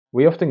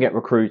We often get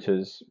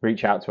recruiters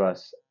reach out to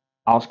us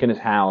asking us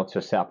how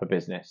to set up a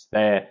business.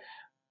 They're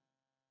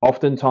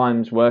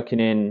oftentimes working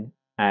in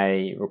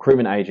a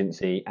recruitment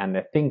agency and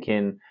they're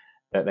thinking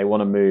that they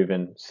want to move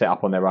and set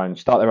up on their own,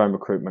 start their own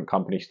recruitment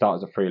company, start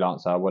as a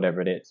freelancer,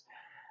 whatever it is.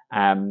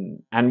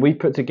 And we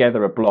put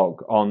together a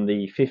blog on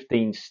the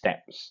 15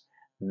 steps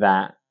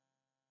that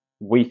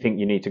we think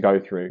you need to go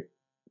through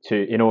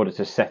in order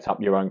to set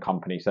up your own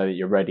company so that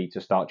you're ready to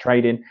start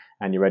trading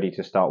and you're ready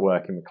to start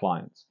working with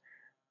clients.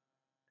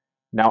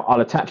 Now,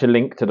 I'll attach a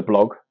link to the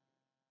blog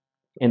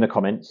in the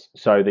comments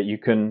so that you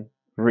can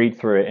read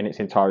through it in its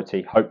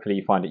entirety. Hopefully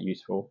you find it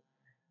useful.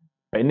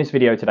 But in this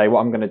video today, what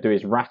I'm going to do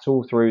is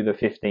rattle through the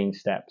 15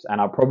 steps, and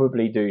I'll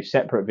probably do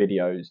separate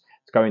videos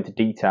to go into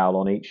detail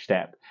on each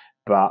step.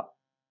 But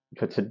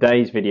for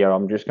today's video,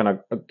 I'm just going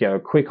to give a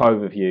quick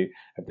overview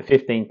of the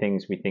 15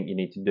 things we think you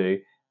need to do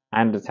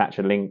and attach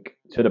a link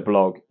to the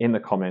blog in the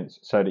comments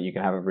so that you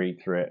can have a read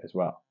through it as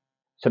well.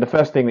 So the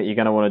first thing that you're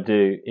going to want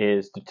to do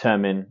is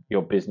determine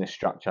your business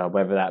structure,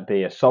 whether that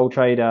be a sole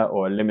trader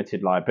or a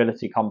limited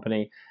liability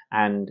company,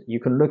 and you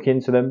can look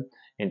into them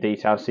in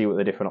detail, see what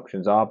the different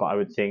options are. But I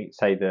would say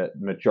that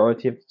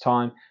majority of the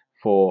time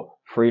for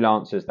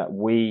freelancers that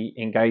we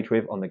engage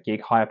with on the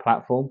gig hire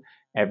platform,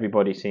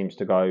 everybody seems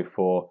to go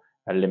for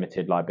a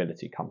limited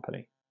liability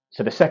company.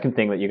 So the second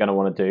thing that you're going to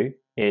want to do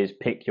is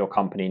pick your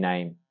company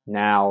name.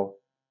 Now,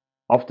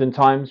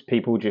 oftentimes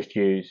people just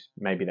use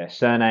maybe their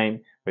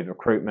surname with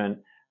recruitment.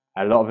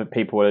 A lot of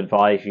people will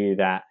advise you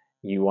that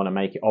you want to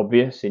make it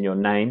obvious in your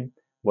name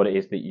what it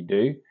is that you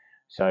do.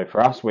 So for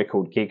us, we're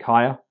called Gig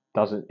Hire.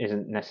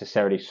 Isn't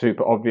necessarily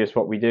super obvious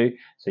what we do.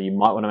 So you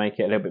might want to make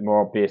it a little bit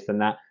more obvious than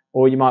that,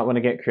 or you might want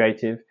to get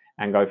creative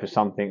and go for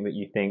something that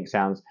you think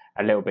sounds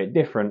a little bit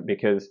different,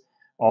 because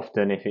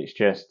often if it's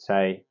just,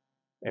 say,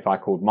 if I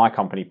called my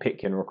company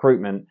Pitkin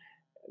Recruitment,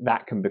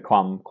 that can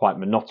become quite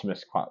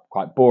monotonous,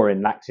 quite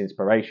boring, lacks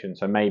inspiration.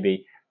 So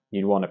maybe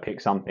you'd want to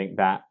pick something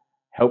that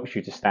helps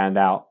you to stand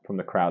out from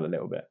the crowd a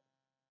little bit.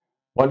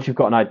 Once you've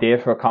got an idea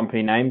for a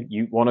company name,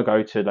 you want to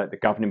go to like the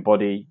governing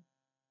body,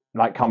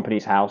 like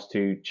Companies House,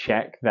 to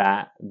check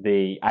that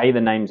the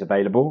name's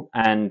available,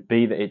 and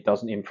B, that it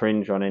doesn't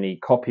infringe on any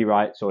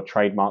copyrights or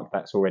trademark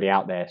that's already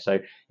out there. So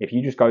if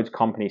you just go to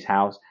Companies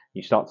House,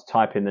 you start to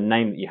type in the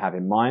name that you have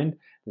in mind,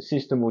 the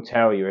system will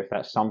tell you if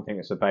that's something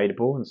that's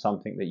available and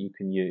something that you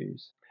can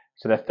use.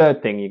 So the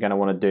third thing you're going to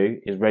want to do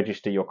is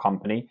register your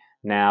company.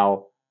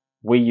 Now,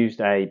 we used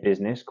a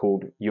business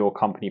called Your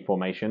Company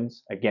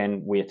Formations.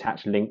 Again, we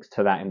attach links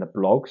to that in the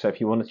blog. So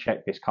if you want to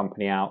check this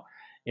company out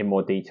in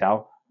more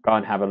detail, go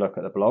and have a look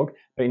at the blog.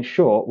 But in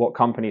short, what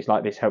companies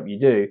like this help you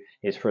do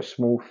is, for a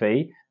small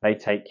fee, they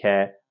take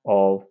care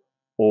of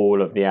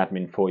all of the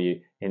admin for you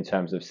in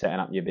terms of setting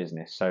up your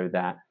business, so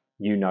that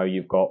you know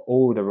you've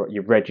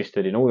you've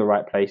registered in all the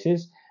right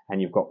places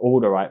and you've got all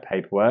the right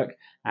paperwork.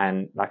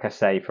 And like I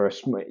say,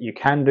 you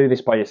can do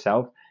this by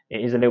yourself.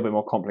 It is a little bit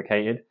more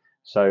complicated.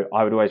 So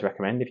I would always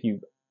recommend, if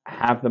you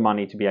have the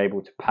money to be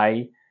able to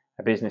pay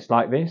a business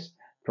like this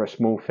for a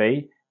small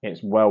fee, it's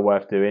well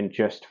worth doing,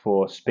 just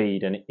for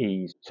speed and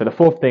ease. So the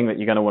fourth thing that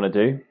you're going to want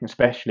to do,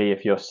 especially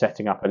if you're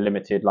setting up a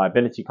limited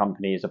liability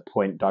company, is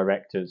appoint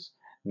directors.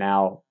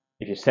 Now,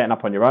 if you're setting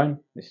up on your own,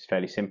 this is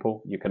fairly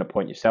simple. You can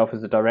appoint yourself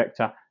as the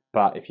director.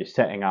 But if you're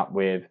setting up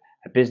with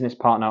a business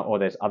partner or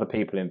there's other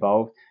people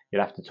involved,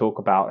 you'll have to talk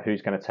about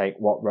who's going to take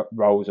what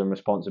roles and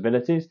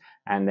responsibilities,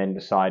 and then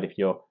decide if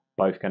you're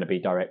both going to be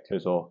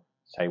directors, or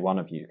say one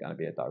of you is going to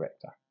be a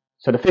director.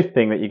 So the fifth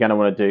thing that you're going to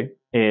want to do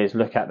is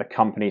look at the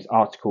company's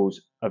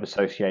articles of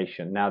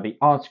association. Now, the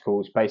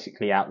articles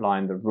basically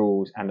outline the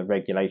rules and the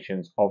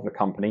regulations of the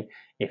company.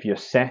 If you're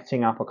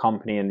setting up a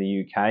company in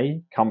the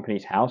UK,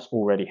 Companies House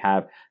already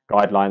have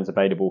guidelines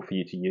available for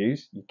you to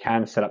use. You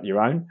can set up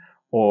your own,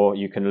 or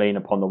you can lean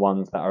upon the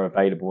ones that are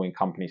available in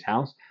Companies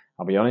House.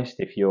 I'll be honest,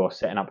 if you're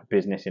setting up a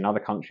business in other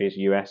countries,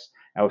 US,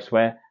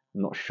 elsewhere,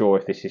 I'm not sure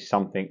if this is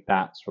something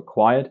that's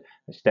required.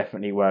 It's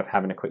definitely worth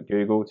having a quick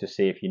Google to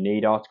see if you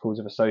need articles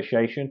of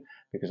association,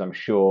 because I'm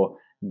sure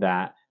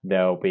that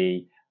there'll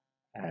be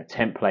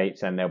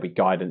templates and there'll be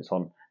guidance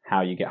on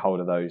how you get hold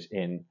of those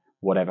in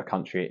whatever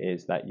country it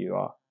is that you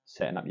are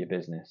setting up your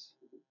business.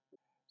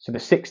 So the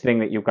sixth thing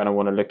that you're going to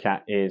want to look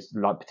at is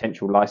like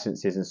potential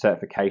licenses and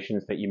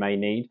certifications that you may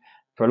need.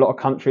 For a lot of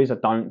countries, I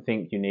don't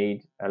think you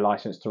need a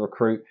license to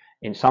recruit.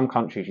 In some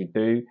countries you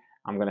do.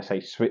 I'm going to say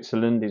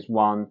Switzerland is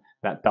one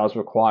that does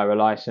require a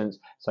license.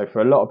 So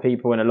for a lot of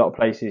people in a lot of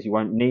places, you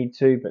won't need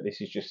to, but this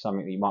is just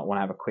something that you might want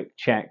to have a quick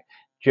check,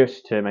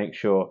 just to make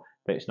sure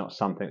that it's not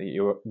something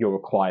that you're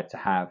required to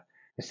have.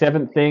 The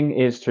seventh thing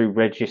is to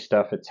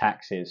register for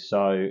taxes.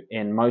 So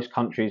in most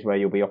countries where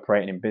you'll be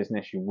operating in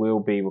business, you will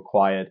be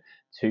required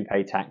to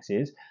pay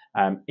taxes.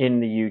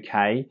 In the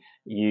UK,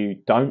 you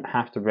don't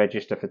have to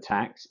register for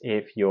tax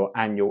if your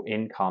annual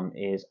income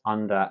is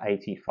under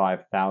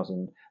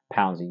 £85,000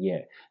 a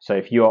year. So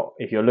if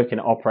you're looking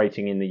at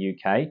operating in the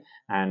UK,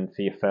 and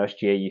for your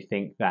first year you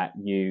think that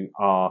you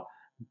are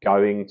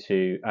going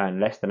to earn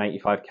less than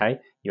 85k,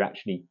 you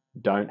actually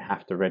don't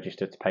have to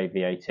register to pay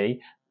VAT.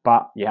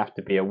 but you have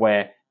to be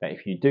aware that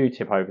if you do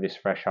tip over this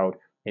threshold,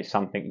 it's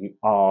something you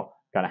are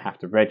going to have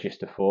to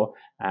register for.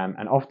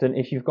 And often,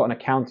 if you've got an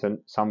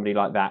accountant, somebody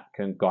like that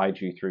can guide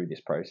you through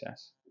this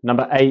process.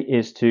 Number 8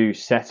 is to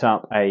set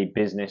up a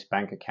business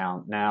bank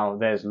account. Now,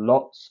 there's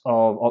lots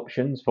of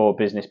options for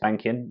business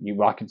banking.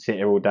 I could sit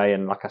here all day,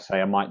 and like I say,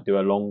 I might do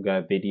a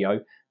longer video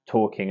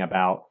talking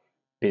about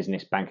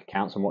business bank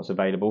accounts and what's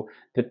available.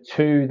 The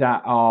two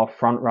that are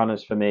front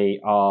runners for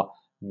me are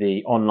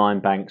the online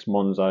banks,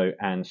 Monzo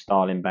and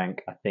Starling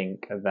Bank. I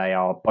think they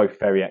are both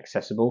very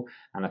accessible,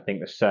 and I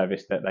think the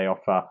service that they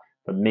offer,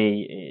 for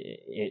me,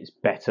 it's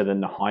better than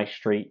the high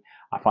street.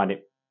 I find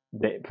it,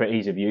 for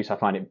ease of use, I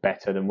find it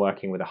better than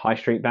working with a high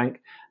street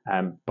bank.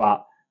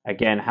 But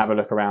again, have a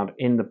look around.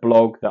 In the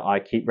blog that I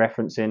keep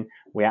referencing,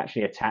 we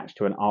actually attach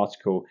to an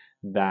article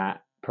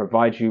that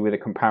provides you with a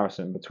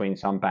comparison between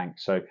some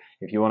banks. So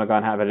if you want to go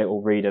and have a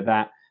little read of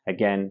that,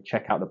 again,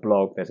 check out the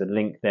blog. There's a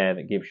link there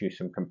that gives you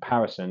some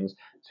comparisons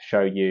to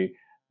show you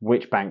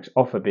which banks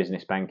offer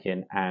business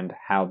banking and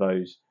how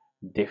those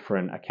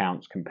different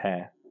accounts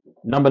compare.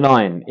 Number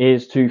 9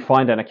 is to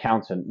find an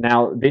accountant.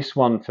 Now, this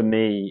one for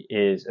me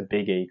is a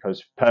biggie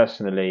because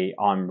personally,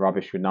 I'm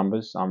rubbish with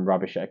numbers. I'm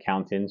rubbish at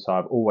accounting. So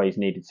I've always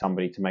needed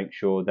somebody to make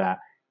sure that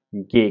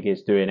Gig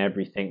is doing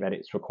everything that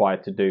it's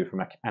required to do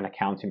from an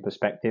accounting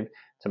perspective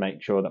to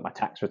make sure that my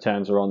tax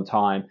returns are on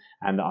time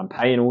and that I'm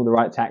paying all the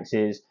right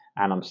taxes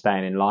and I'm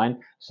staying in line.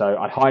 So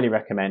I'd highly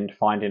recommend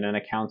finding an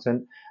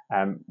accountant.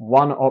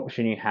 One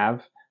option you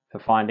have for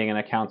finding an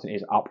accountant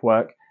is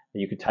Upwork.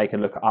 You could take a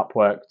look at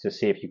Upwork to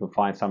see if you can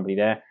find somebody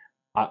there.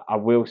 I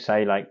will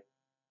say, like,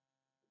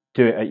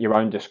 do it at your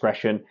own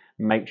discretion.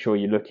 Make sure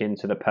you look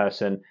into the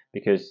person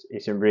because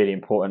it's really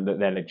important that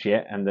they're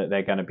legit and that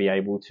they're going to be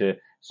able to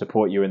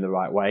support you in the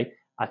right way.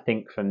 I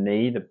think for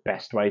me, the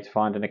best way to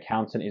find an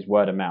accountant is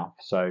word of mouth.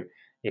 So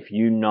if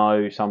you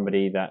know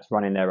somebody that's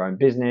running their own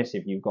business,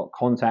 if you've got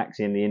contacts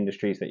in the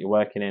industries that you're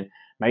working in,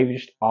 maybe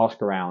just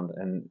ask around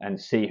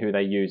and see who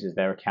they use as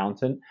their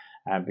accountant.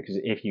 Because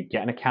if you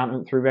get an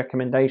accountant through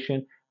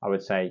recommendation, I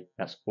would say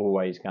that's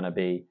always going to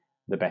be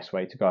the best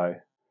way to go.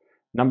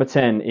 Number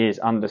 10 is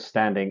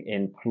understanding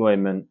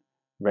employment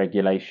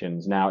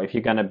regulations. Now, if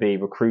you're going to be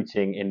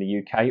recruiting in the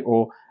UK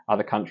or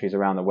other countries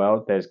around the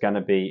world, there's going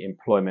to be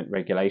employment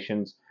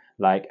regulations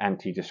like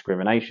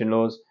anti-discrimination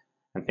laws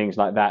and things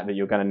like that that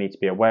you're going to need to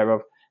be aware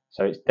of.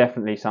 So it's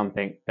definitely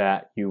something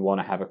that you want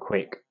to have a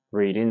quick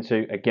read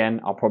into. Again,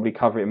 I'll probably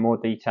cover it in more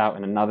detail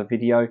in another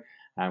video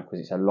because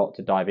it's a lot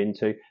to dive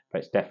into, but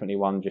it's definitely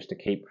one just to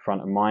keep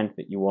front of mind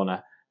that you want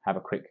to have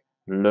a quick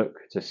look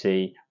to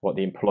see what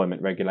the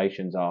employment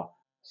regulations are.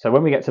 So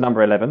when we get to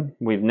number 11,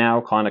 we've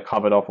now kind of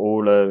covered off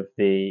all of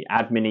the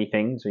admin-y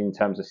things in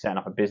terms of setting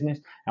up a business,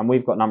 and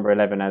we've got number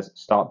 11 as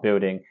start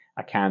building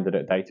a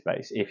candidate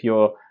database. If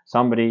you're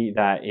somebody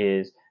that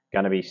is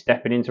going to be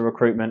stepping into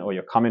recruitment or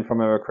you're coming from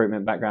a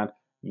recruitment background,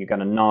 you're going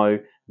to know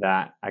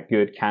that a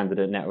good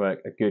candidate network,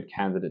 a good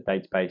candidate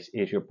database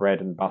is your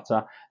bread and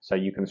butter. So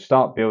you can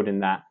start building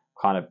that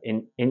kind of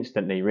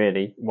instantly,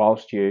 really,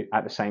 whilst you,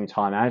 at the same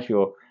time as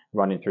you're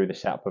running through the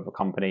setup of a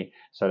company,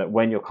 so that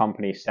when your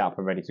company is set up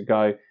and ready to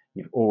go,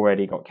 you've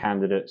already got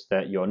candidates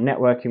that you're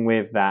networking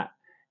with that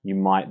you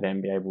might then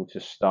be able to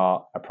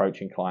start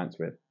approaching clients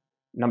with.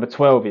 Number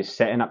 12 is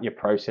setting up your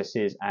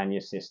processes and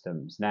your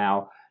systems.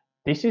 Now,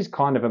 this is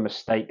kind of a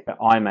mistake that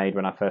I made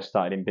when I first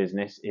started in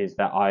business, is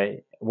that I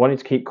wanted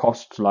to keep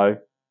costs low.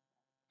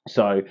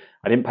 So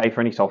I didn't pay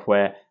for any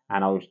software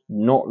and I was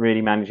not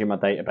really managing my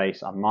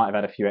database. I might have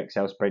had a few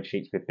Excel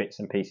spreadsheets with bits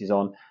and pieces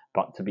on,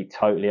 but to be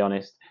totally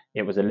honest,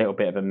 it was a little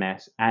bit of a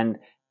mess. And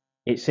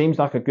it seems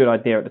like a good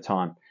idea at the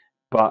time,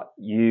 but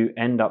you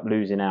end up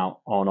losing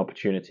out on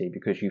opportunity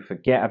because you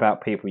forget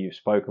about people you've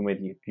spoken with.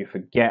 You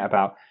forget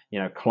about,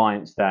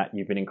 clients that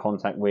you've been in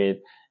contact with.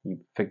 You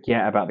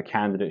forget about the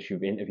candidates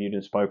you've interviewed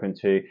and spoken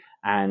to,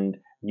 and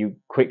you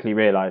quickly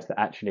realize that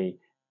actually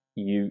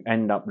you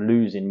end up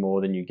losing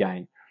more than you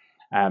gain.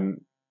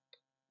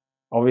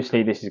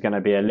 Obviously, this is going to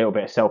be a little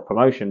bit of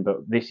self-promotion, but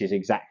this is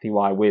exactly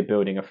why we're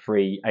building a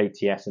free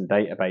ATS and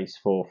database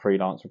for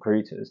freelance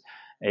recruiters.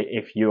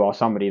 If you are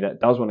somebody that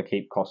does want to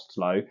keep costs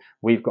low,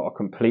 we've got a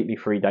completely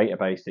free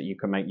database that you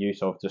can make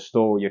use of to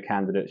store your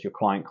candidates, your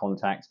client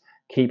contacts,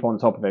 keep on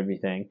top of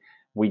everything.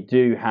 We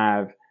do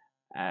have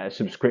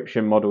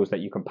subscription models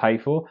that you can pay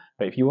for,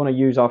 but if you want to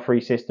use our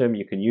free system,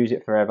 you can use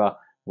it forever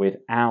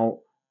without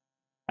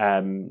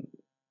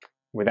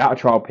a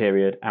trial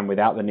period and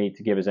without the need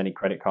to give us any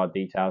credit card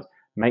details.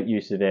 Make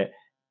use of it.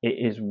 It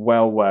is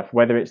well worth,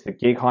 whether it's the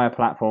gig hire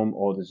platform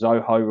or the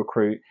Zoho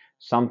Recruit,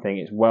 something,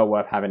 it's well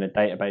worth having a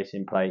database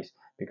in place,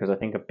 because I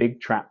think a big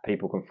trap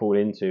people can fall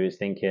into is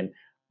thinking,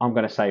 I'm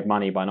going to save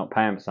money by not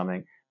paying for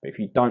something. But if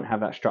you don't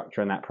have that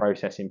structure and that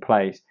process in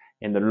place,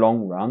 in the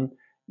long run,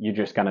 you're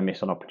just going to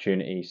miss an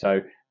opportunity. So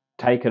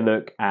take a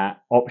look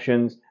at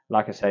options.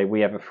 Like I say,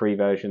 we have a free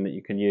version that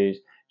you can use.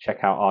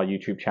 Check out our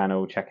YouTube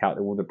channel, check out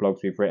all the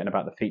blogs we've written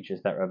about the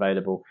features that are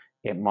available.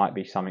 It might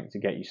be something to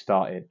get you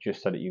started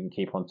just so that you can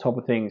keep on top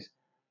of things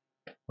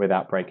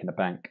without breaking the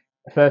bank.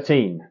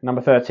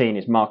 Number 13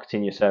 is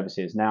marketing your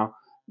services. Now,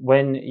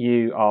 when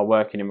you are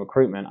working in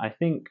recruitment, I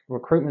think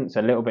recruitment's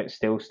a little bit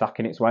still stuck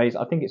in its ways.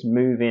 I think it's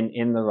moving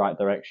in the right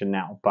direction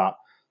now, but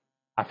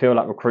I feel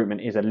like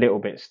recruitment is a little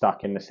bit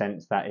stuck in the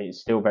sense that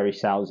it's still very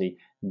salesy,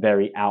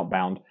 very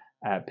outbound.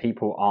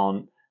 People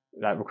aren't,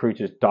 like,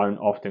 recruiters don't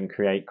often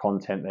create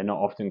content. They're not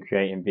often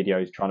creating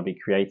videos, trying to be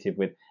creative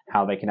with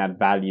how they can add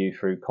value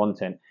through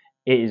content.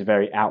 It is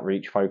very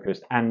outreach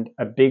focused, and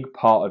a big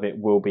part of it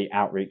will be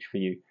outreach for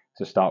you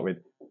to start with.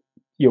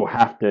 You'll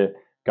have to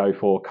go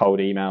for cold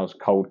emails,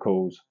 cold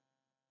calls,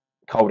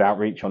 cold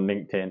outreach on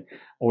LinkedIn.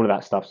 All of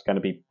that stuff's going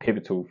to be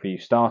pivotal for you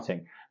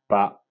starting.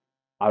 But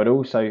I would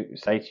also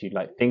say to you,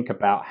 like, think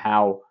about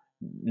how,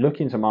 look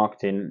into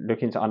marketing,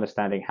 look into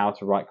understanding how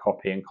to write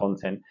copy and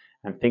content,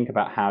 and think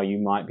about how you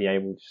might be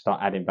able to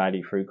start adding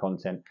value through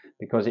content,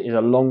 because it is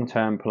a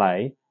long-term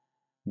play.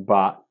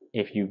 But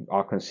if you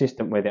are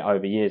consistent with it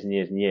over years and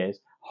years and years,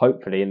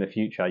 hopefully in the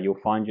future you'll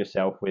find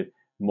yourself with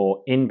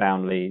more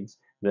inbound leads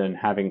than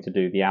having to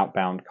do the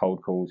outbound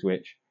cold calls,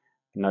 which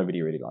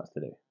nobody really likes to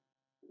do.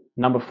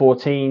 Number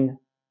 14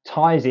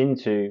 ties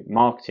into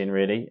marketing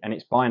really, and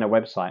it's buying a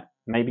website.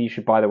 Maybe you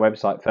should buy the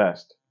website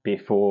first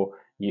before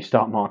you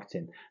start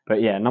marketing.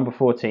 But yeah, number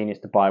 14 is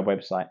to buy a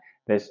website.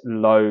 There's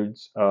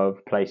loads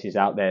of places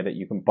out there that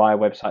you can buy a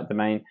website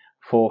domain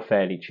for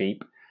fairly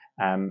cheap.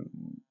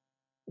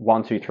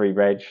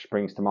 123reg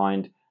springs to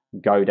mind,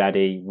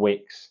 GoDaddy,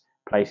 Wix,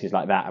 places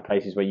like that are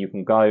places where you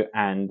can go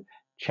and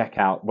check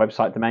out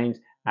website domains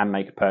and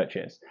make a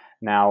purchase.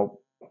 Now,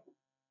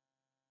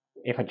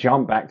 if I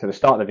jump back to the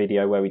start of the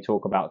video where we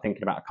talk about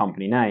thinking about a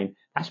company name,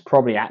 that's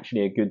probably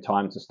actually a good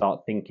time to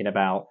start thinking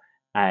about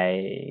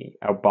buying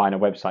a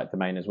website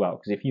domain as well.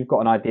 Because if you've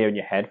got an idea in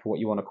your head for what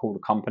you want to call the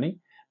company,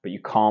 but you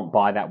can't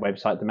buy that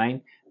website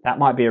domain, that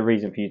might be a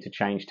reason for you to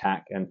change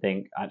tack and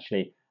think,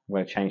 actually, I'm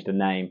going to change the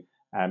name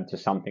to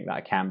something that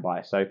I can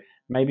buy. So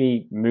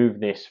maybe move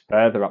this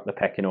further up the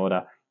pecking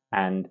order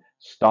and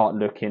start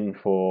looking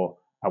for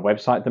a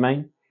website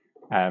domain.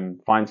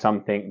 Find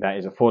something that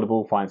is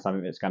affordable, find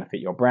something that's going to fit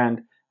your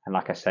brand. And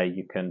like I say,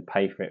 you can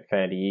pay for it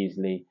fairly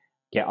easily,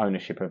 get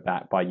ownership of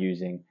that by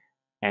using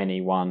any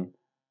one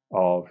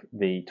of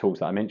the tools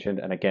that I mentioned.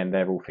 And again,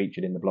 they're all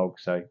featured in the blog,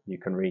 so you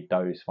can read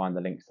those, find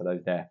the links to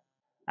those there.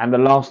 And the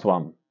last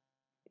one,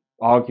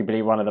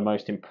 arguably one of the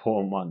most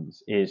important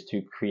ones, is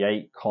to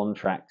create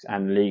contracts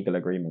and legal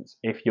agreements.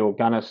 If you're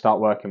going to start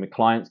working with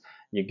clients,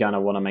 you're going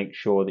to want to make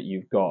sure that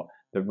you've got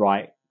the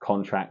right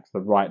contracts, the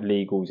right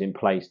legals in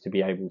place to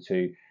be able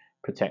to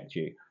protect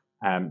you.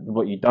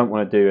 What you don't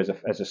want to do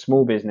as a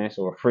small business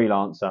or a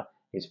freelancer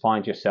is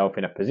find yourself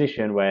in a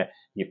position where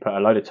you put a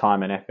load of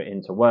time and effort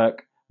into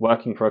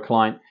working for a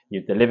client,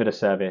 you've delivered a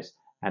service,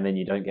 and then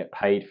you don't get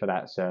paid for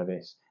that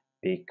service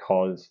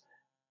because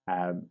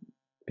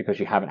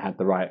you haven't had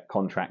the right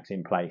contracts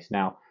in place.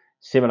 Now,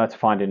 similar to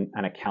finding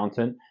an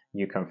accountant,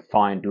 you can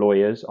find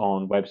lawyers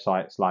on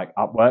websites like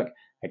Upwork.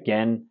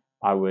 Again,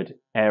 I would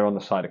err on the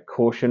side of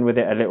caution with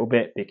it a little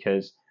bit,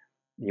 because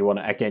you want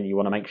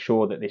to make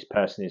sure that this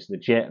person is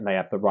legit and they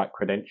have the right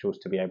credentials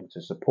to be able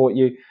to support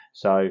you.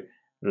 So,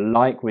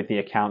 like with the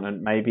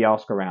accountant, maybe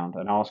ask around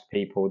and ask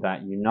people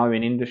that you know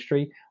in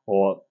industry,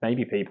 or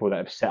maybe people that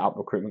have set up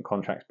recruitment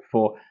contracts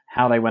before,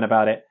 how they went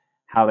about it,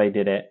 how they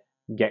did it.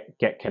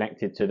 Get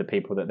connected to the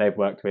people that they've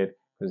worked with,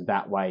 because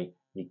that way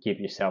you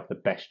give yourself the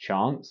best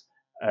chance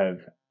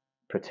of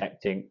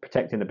protecting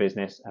the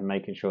business and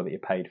making sure that you're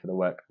paid for the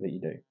work that you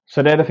do.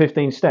 So they're the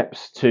 15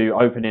 steps to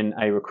opening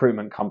a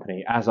recruitment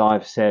company. As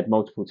I've said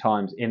multiple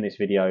times in this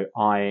video,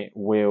 I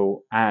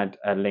will add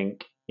a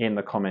link in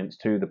the comments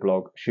to the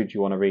blog should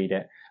you want to read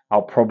it.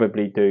 I'll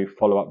probably do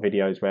follow-up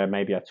videos where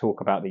maybe I talk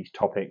about these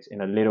topics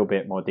in a little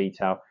bit more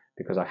detail,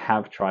 because I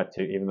have tried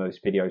to, even though this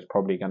video is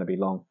probably going to be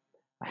long,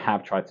 I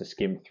have tried to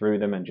skim through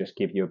them and just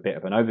give you a bit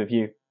of an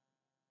overview.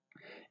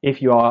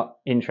 If you are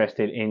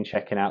interested in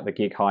checking out the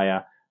Gig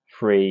Hire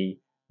free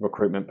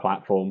recruitment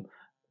platform,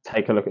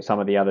 take a look at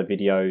some of the other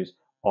videos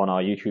on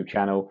our YouTube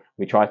channel.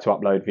 We try to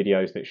upload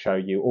videos that show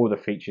you all the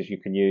features you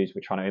can use.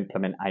 We're trying to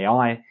implement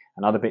AI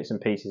and other bits and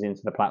pieces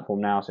into the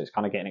platform now, so it's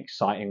kind of getting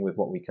exciting with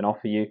what we can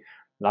offer you.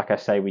 Like I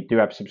say, we do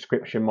have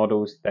subscription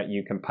models that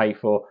you can pay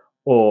for,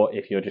 or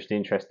if you're just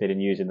interested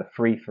in using the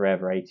free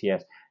forever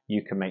ATS,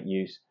 you can make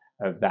use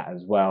of that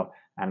as well.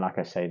 And like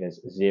I say, there's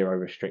zero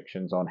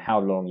restrictions on how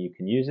long you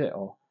can use it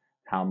or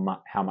how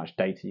much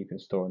data you can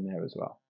store in there as well.